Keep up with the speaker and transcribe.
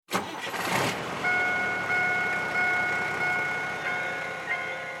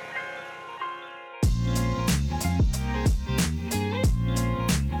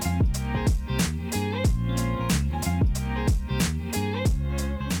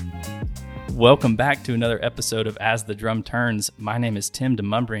Welcome back to another episode of As the Drum Turns. My name is Tim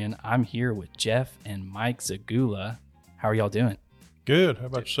DeMumbrian. I'm here with Jeff and Mike Zagula. How are y'all doing? Good. How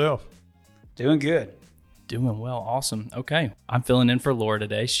about yourself? Doing good. Doing well. Awesome. Okay. I'm filling in for Laura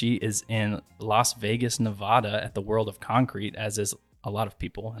today. She is in Las Vegas, Nevada at the World of Concrete, as is a lot of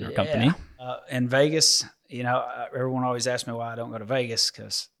people in our company. In Vegas, everyone always asks me why I don't go to Vegas,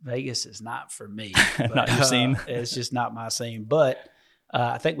 because Vegas is not for me. But, Not your scene. It's just not my scene. But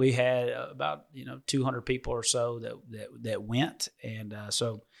I think we had about 200 people or so that went, and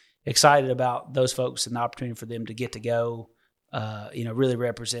so excited about those folks and the opportunity for them to get to go. Really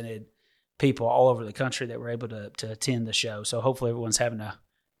represented people all over the country that were able to attend the show. So hopefully everyone's having a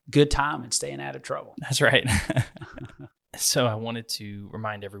good time and staying out of trouble. That's right. So I wanted to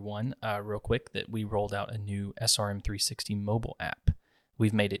remind everyone real quick that we rolled out a new SRM 360 mobile app.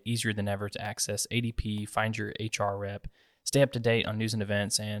 We've made it easier than ever to access ADP, find your HR rep, stay up to date on news and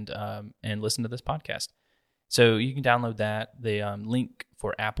events, and listen to this podcast. So you can download that. The link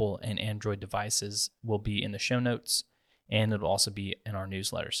for Apple and Android devices will be in the show notes, and it'll also be in our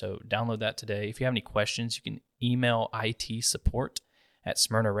newsletter. So download that today. If you have any questions, you can email IT support at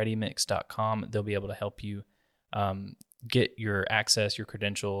smyrnareadymix.com. They'll be able to help you get your access, your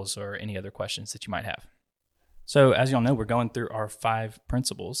credentials, or any other questions that you might have. So as y'all know, we're going through our 5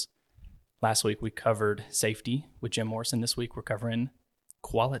 principles. Last week we covered safety with Jim Morrison. This week we're covering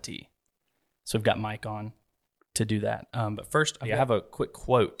quality. So we've got Mike on to do that. But first, I have a quick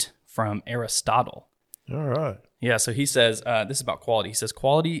quote from Aristotle. All right. Yeah, so he says, this is about quality. He says,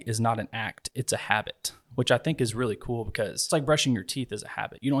 quality is not an act, it's a habit, which I think is really cool because it's like brushing your teeth is a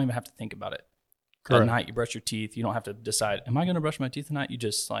habit. You don't even have to think about it. Correct. At night, you brush your teeth. You don't have to decide, am I going to brush my teeth tonight? You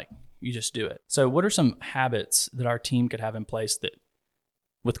just do it. So what are some habits that our team could have in place that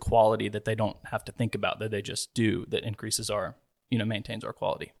with quality that they don't have to think about, that they just do, that increases our, maintains our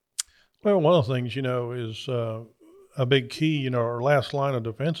quality? Well, one of the things, is a big key, our last line of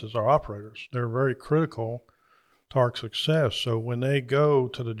defense is our operators. They're very critical to our success. So when they go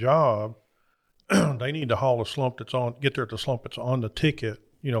to the job, they need to haul a slump get there at the slump that's on the ticket.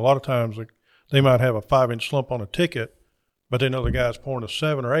 A lot of times they might have a 5-inch slump on a ticket, but they know the guy's pouring a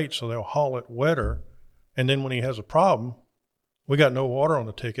 7 or 8, so they'll haul it wetter. And then when he has a problem, we got no water on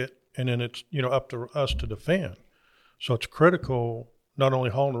the ticket, and then it's, up to us to defend. So it's critical not only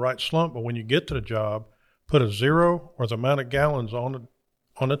hauling the right slump, but when you get to the job, put a 0 or the amount of gallons on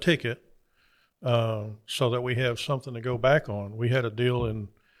the ticket so that we have something to go back on. We had a deal in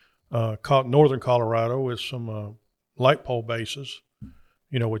northern Colorado with some light pole bases,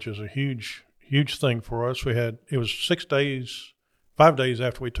 which is a huge thing for us. It was 5 days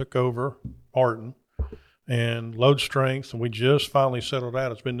after we took over Martin, and load strength, and we just finally settled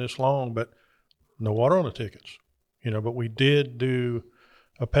out. It's been this long, but no water on the tickets, but we did do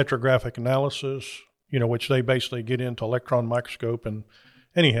a petrographic analysis, which they basically get into electron microscope, and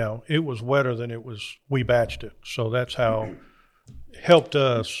anyhow, it was wetter than we batched it. So that's how it helped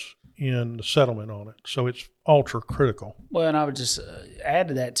us in the settlement on it. So it's ultra critical. Well, and I would just add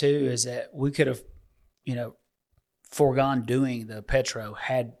to that too, is that we could have, foregone doing the petro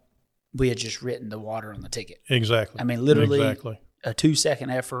had we had just written the water on the ticket. Exactly. I mean, literally a 2-second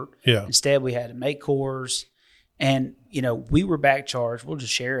effort. Yeah. Instead, we had to make cores. And, we were back charged. We'll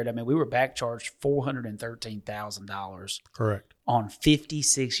just share it. I mean, we were back charged $413,000. Correct. On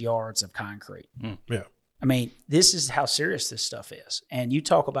 56 yards of concrete. Yeah. I mean, this is how serious this stuff is. And you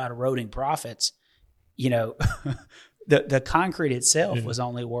talk about eroding profits, the concrete itself was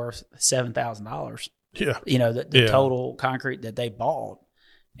only worth $7,000. Yeah. The total concrete that they bought.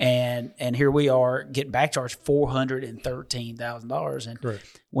 And here we are getting back charged $413,000. And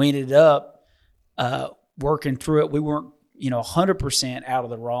Correct. We ended up working through it. We weren't, 100% out of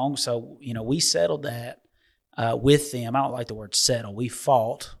the wrong. So, we settled that with them. I don't like the word settle. We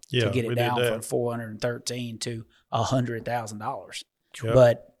fought to get it down from $413,000 to $100,000.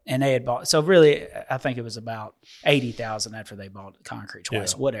 Yep. And they had bought. So really, I think it was about $80,000 after they bought the concrete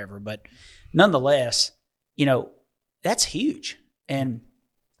twice, whatever. But nonetheless, that's huge. And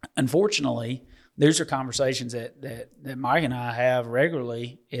unfortunately, these are conversations that Mike and I have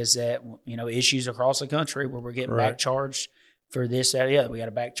regularly, is that, issues across the country where we're getting back charged for this, that, or the other. We got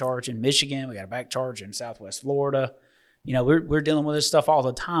a back charge in Michigan. We got a back charge in Southwest Florida. We're dealing with this stuff all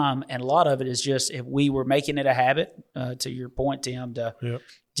the time. And a lot of it is just, if we were making it a habit, to your point, Tim, to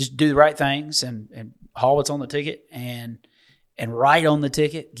just do the right things and haul what's on the ticket and write on the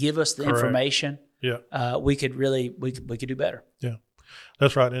ticket, give us the information. Yeah. We could do better. Yeah.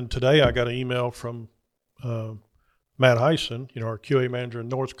 That's right. And today I got an email from Matt Heisen, our QA manager in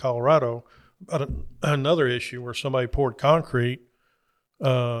North Colorado, about another issue where somebody poured concrete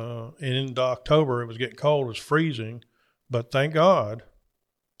And into October, it was getting cold, it was freezing. But thank God,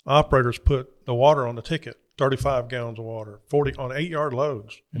 operators put the water on the ticket, 35 gallons of water, 40 on 8-yard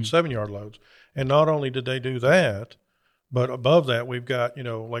loads and 7-yard loads. And not only did they do that, but above that, we've got,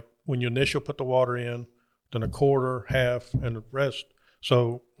 like when you initially put the water in, then a quarter, half, and the rest.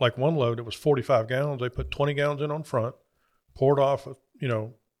 So like one load, it was 45 gallons. They put 20 gallons in on front, poured off,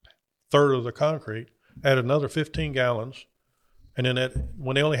 third of the concrete, added another 15 gallons. And then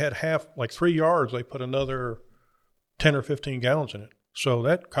when they only had half, like 3 yards, they put another 10 or 15 gallons in it. So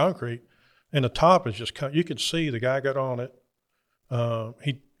that concrete, and the top is just, you could see the guy got on it.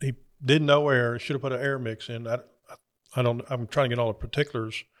 He did no air. Should have put an air mix in. I'm trying to get all the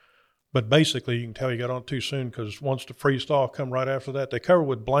particulars, but basically you can tell he got on too soon because once the freeze thaw come right after that, they covered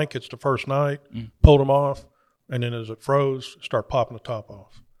with blankets the first night, pulled them off, and then as it froze, start popping the top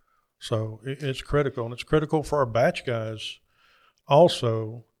off. So it's critical, and it's critical for our batch guys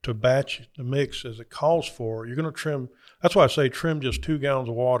also to batch the mix as it calls for. You're going to trim. That's why I say trim just 2 gallons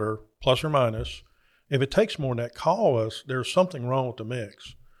of water, plus or minus. If it takes more than that, call us. There's something wrong with the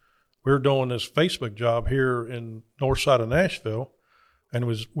mix. We were doing this Facebook job here in north side of Nashville, and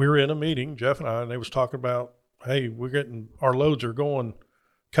we were in a meeting, Jeff and I, and they was talking about, hey, our loads are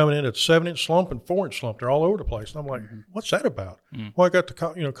coming in at 7-inch slump and 4-inch slump. They're all over the place. And I'm like, what's that about? Well, I got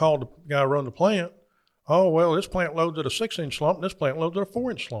to call the guy running the plant. Oh, well, this plant loads at a 6-inch slump, and this plant loads at a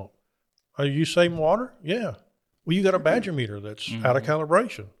 4-inch slump. Are you saving water? Yeah. Well, you got a badger meter that's out of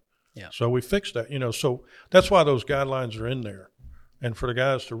calibration. Yeah. So we fixed that, so that's why those guidelines are in there. And for the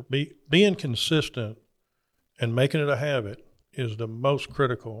guys to being consistent and making it a habit is the most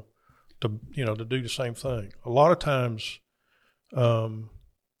critical to do the same thing. A lot of times,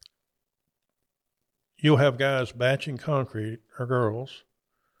 you'll have guys batching concrete or girls,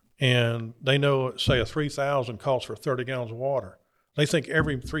 and they know, say, a 3,000 calls for 30 gallons of water. They think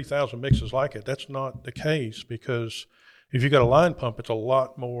every 3,000 mixes like it. That's not the case because if you got a line pump, it's a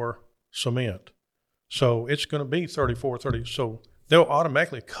lot more cement. So it's going to be 30. So they'll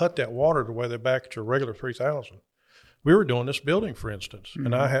automatically cut that water the way they back at your regular 3,000. We were doing this building, for instance,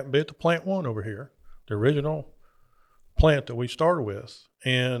 and I happened to be at the plant 1 over here, the original plant that we started with,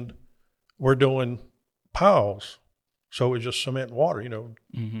 and we're doing piles. So it was just cement and water,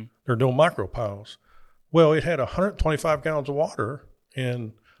 They're doing micro piles. Well, it had 125 gallons of water,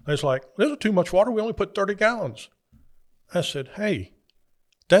 and I was like, this is too much water. We only put 30 gallons. I said, hey,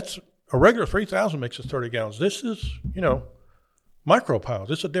 that's a regular 3,000 mix is 30 gallons. This is, micro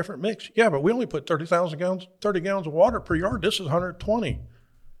piles. It's a different mix. Yeah, but we only put 30 gallons of water per yard. This is 120.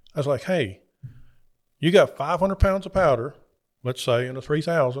 I was like, hey, you got 500 pounds of powder, let's say, in a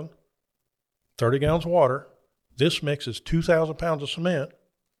 3,000, 30 gallons of water. This mix is 2,000 pounds of cement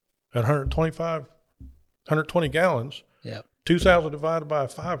at 120 gallons. Yep. 2,000 divided by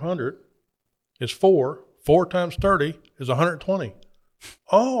 500 is 4. 4 times 30 is 120.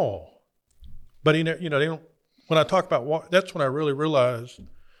 Oh. But, they don't. When I talk about water, that's when I really realized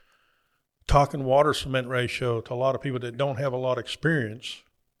talking water cement ratio to a lot of people that don't have a lot of experience,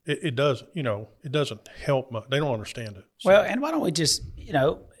 it doesn't help much. They don't understand it. So. Well, and why don't we just,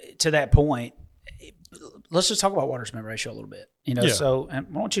 to that point, let's just talk about water cement ratio a little bit, So and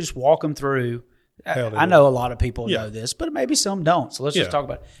why don't you just walk them through? I know a lot of people know this, but maybe some don't. So let's just talk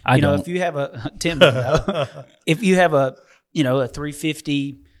about it. If you have if you have a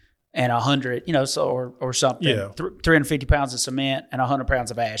 350 and 100, or something, 350 pounds of cement and 100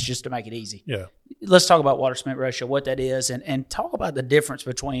 pounds of ash, just to make it easy. Yeah. Let's talk about water cement ratio, what that is, and talk about the difference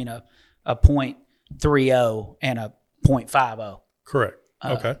between a 0.30 and a 0.50. Correct.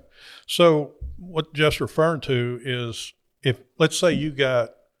 Okay. So what Jeff's referring to is if, let's say you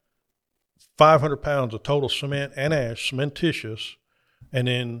got 500 pounds of total cement and ash, cementitious, and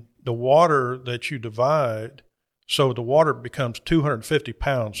then the water that you divide, so the water becomes 250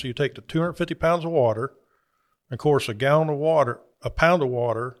 pounds. So you take the 250 pounds of water, of course, a pound of water,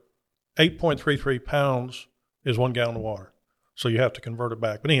 8.33 pounds is 1 gallon of water. So you have to convert it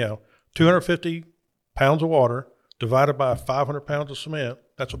back. But anyhow, 250 pounds of water divided by 500 pounds of cement,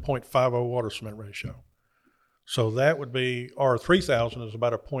 that's a 0.50 water cement ratio. So that would be, our 3,000 is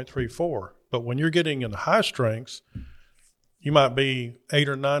about a 0.34. But when you're getting in the high strengths, you might be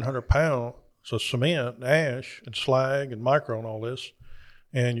 800 or 900 pounds of cement, ash, and slag, and micro, and all this,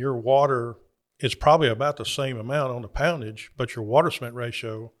 and your water is probably about the same amount on the poundage, but your water cement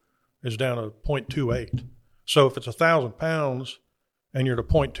ratio is down to 0.28. So if it's 1,000 pounds and you're at a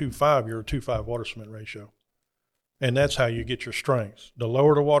 0.25, you're a 2.5 water cement ratio. And that's how you get your strength. The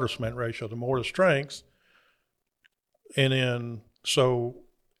lower the water cement ratio, the more the strength. And then,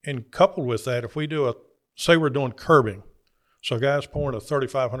 and coupled with that, if we say we're doing curbing, So guys pouring a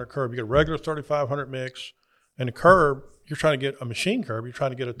 3,500 curb, you get a regular 3,500 mix, and the curb, you're trying to get a machine curb, you're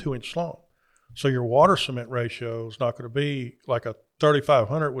trying to get a 2-inch slump. So your water cement ratio is not going to be like a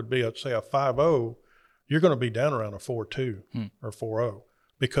 3,500 would be, say, a 5.0. You're going to be down around a 4.2 or 4.0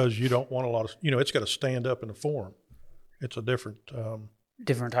 because you don't want a lot of, it's got to stand up in the form. It's a different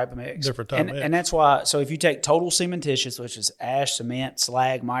type of mix. Mix. And that's why, so if you take total cementitious, which is ash, cement,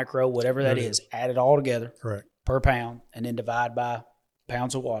 slag, micro, whatever that is, add it all together. Correct. Per pound, and then divide by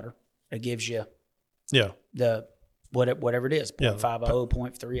pounds of water, it gives you the whatever it is, 0.50,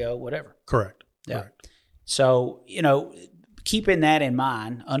 0.30, whatever. Correct. Yeah. Correct. So, keeping that in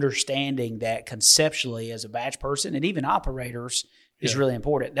mind, understanding that conceptually as a batch person and even operators is really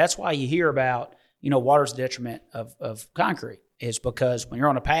important. That's why you hear about, water's detriment of concrete is because when you're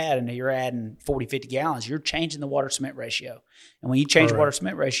on a pad and you're adding 40, 50 gallons, you're changing the water cement ratio. And when you change water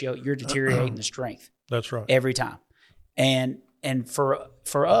cement ratio, you're deteriorating the strength. That's right. Every time. And for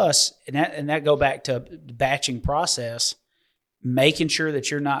us, and that go back to the batching process, making sure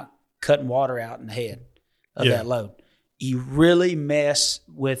that you're not cutting water out in the head of that load. You really mess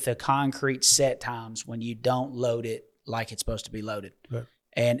with the concrete set times when you don't load it like it's supposed to be loaded. Right.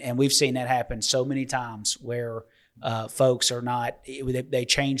 And we've seen that happen so many times where folks are not, they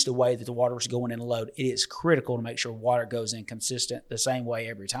change the way that the water is going in the load. It is critical to make sure water goes in consistent the same way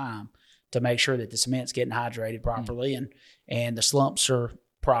every time to make sure that the cement's getting hydrated properly and the slumps are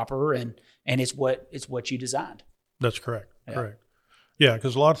proper and it's what you designed. That's correct. Yeah. Correct. Yeah,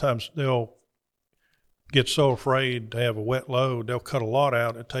 because a lot of times they'll get so afraid to have a wet load, they'll cut a lot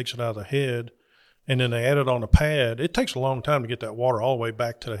out, it takes it out of the head, and then they add it on the pad. It takes a long time to get that water all the way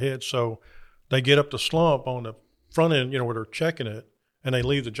back to the head, so they get up the slump on the front end, where they're checking it, and they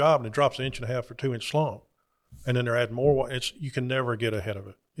leave the job, and it drops 1.5 or 2-inch slump, and then they're adding more water. You can never get ahead of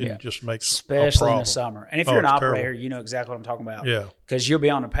it. It just makes especially in the summer. And if you're an operator, terrible. You know exactly what I'm talking about. Yeah, because you'll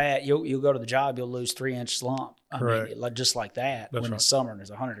be on a pad, you'll go to the job, you'll lose 3-inch slump. Correct. Just like that. That's when right. it's summer and there's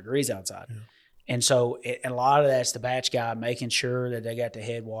 100 degrees outside. Yeah. And so a lot of that's the batch guy making sure that they got the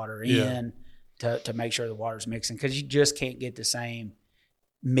head water in to make sure the water's mixing, because you just can't get the same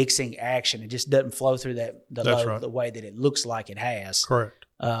mixing action. It just doesn't flow through the load the way that it looks like it has. Correct.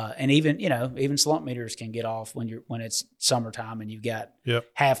 And even slump meters can get off when it's summertime and you've got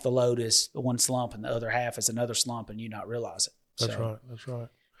half the load is one slump and the other half is another slump and you not realize it. That's right. That's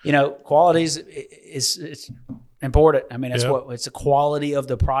right. Quality is important. I mean, it's the quality of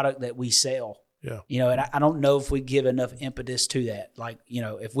the product that we sell. Yeah. And I don't know if we give enough impetus to that. Like,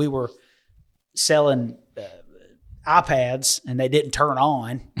 if we were selling iPads and they didn't turn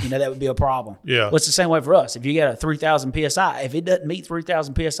on, that would be a problem. Yeah. Well, it's the same way for us. If you got a 3,000 PSI, if it doesn't meet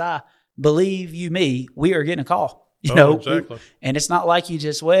 3,000 PSI, believe you me, we are getting a call. Exactly. And it's not like you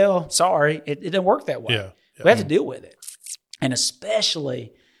just, sorry, it didn't work that way. Yeah. We have to deal with it. And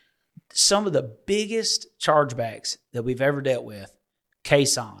especially some of the biggest chargebacks that we've ever dealt with,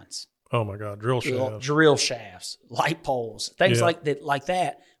 caissons. Oh my God, drill shafts, light poles, things like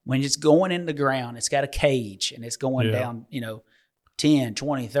that. When it's going in the ground, it's got a cage and it's going down, 10,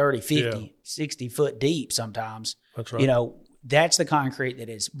 20, 30, 50, 60 foot deep sometimes. That's right. That's the concrete that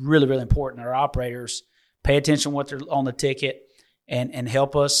is really, really important. Our operators pay attention to what they're on the ticket and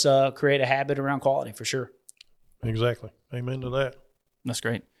help us create a habit around quality for sure. Exactly. Amen to that. That's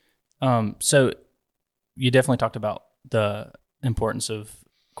great. So you definitely talked about the importance of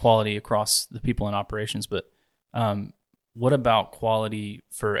quality across the people in operations, but what about quality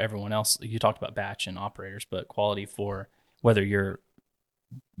for everyone else? You talked about batch and operators, but quality for whether you're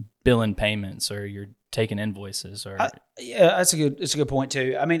billing payments or you're taking invoices or that's a good point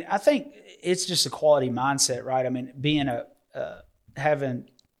too. I mean, I think it's just a quality mindset, right? I mean, being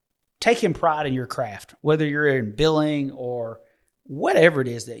taking pride in your craft, whether you're in billing or whatever it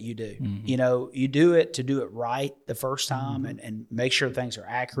is that you do. Mm-hmm. You do it to do it right the first time and make sure things are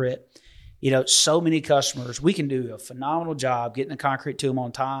accurate. So many customers, we can do a phenomenal job getting the concrete to them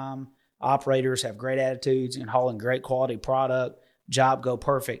on time. Operators have great attitudes and hauling great quality product, job go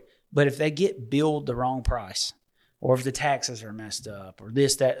perfect. But if they get billed the wrong price, or if the taxes are messed up, or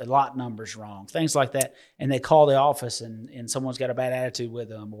that lot number's wrong, things like that, and they call the office and someone's got a bad attitude with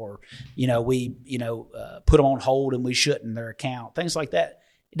them, or we put them on hold and we shouldn't, their account, things like that.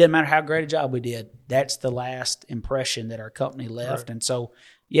 It doesn't matter how great a job we did. That's the last impression that our company left. Right. And so,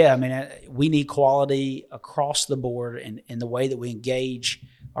 we need quality across the board in the way that we engage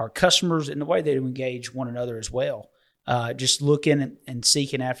our customers and the way that we engage one another as well. Just looking and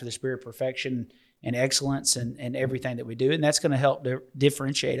seeking after the spirit of perfection and excellence and everything that we do. And that's going to help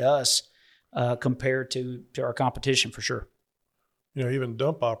differentiate us compared to our competition for sure. even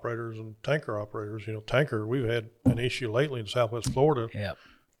dump operators and tanker operators. Tanker, we've had an issue lately in Southwest Florida. Yep.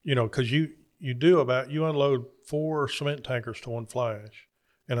 Because you unload 4 cement tankers to one flash,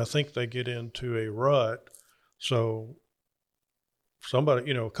 and I think they get into a rut. So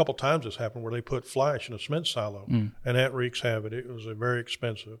somebody, a couple times this happened where they put flash in a cement silo, and that wreaks havoc. It was very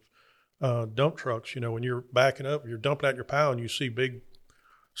expensive. Dump trucks, when you're backing up, you're dumping out your pile, and you see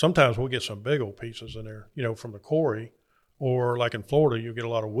sometimes we'll get some big old pieces in there, from the quarry, or like in Florida, you get a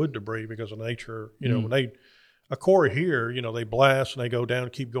lot of wood debris because of nature. When a quarry here, they blast and they go down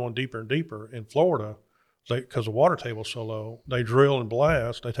and keep going deeper and deeper. In Florida, because the water table's so low, they drill and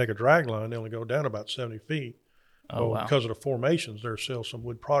blast. They take a drag line, they only go down about 70 feet. Oh, wow. Because of the formations, there's still some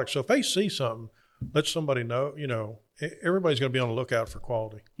wood products. So if they see something, let somebody know. Everybody's going to be on the lookout for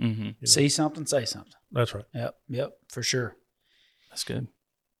quality. Mm-hmm. See something, say something. That's right. Yep, for sure. That's good.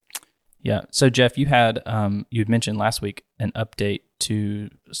 Yeah. So Jeff, you had you'd mentioned last week an update to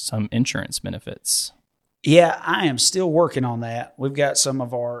some insurance benefits. Yeah, I am still working on that. We've got some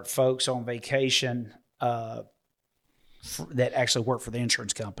of our folks on vacation that actually work for the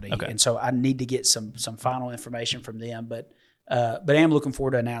insurance company. Okay. And so I need to get some final information from them, but I am looking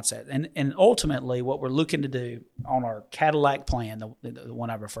forward to announce that. And ultimately what we're looking to do on our Cadillac plan, the one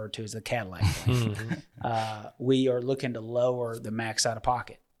I referred to as the Cadillac plan, we are looking to lower the max out of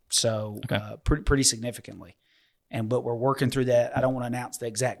pocket. So pretty significantly. But we're working through that. I don't want to announce the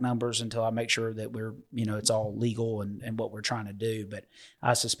exact numbers until I make sure that we're, it's all legal and what we're trying to do. But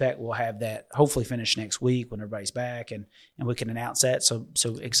I suspect we'll have that hopefully finished next week when everybody's back and we can announce that. So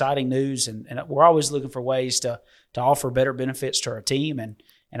exciting news. And we're always looking for ways to offer better benefits to our team. And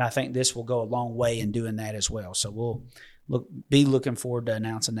I think this will go a long way in doing that as well. So we'll be looking forward to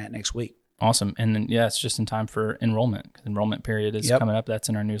announcing that next week. Awesome. And then, it's just in time for enrollment. Enrollment period is coming up. That's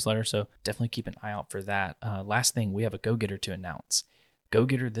in our newsletter. So definitely keep an eye out for that. Last thing, we have a go-getter to announce.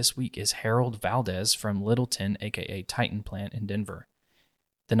 Go-getter this week is Harold Valdez from Littleton, a.k.a. Titan Plant in Denver.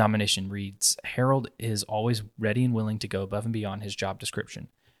 The nomination reads, Harold is always ready and willing to go above and beyond his job description.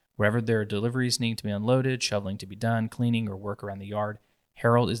 Wherever there are deliveries needing to be unloaded, shoveling to be done, cleaning, or work around the yard,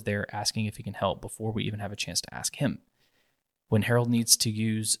 Harold is there asking if he can help before we even have a chance to ask him. When Harold needs to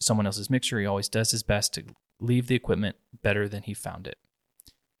use someone else's mixer, he always does his best to leave the equipment better than he found it.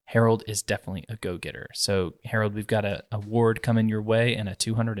 Harold is definitely a go-getter. So, Harold, we've got an award coming your way and a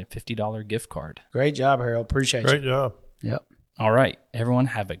 $250 gift card. Great job, Harold. Appreciate you. Great job. Yep. All right. Everyone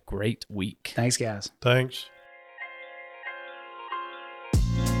have a great week. Thanks, guys. Thanks.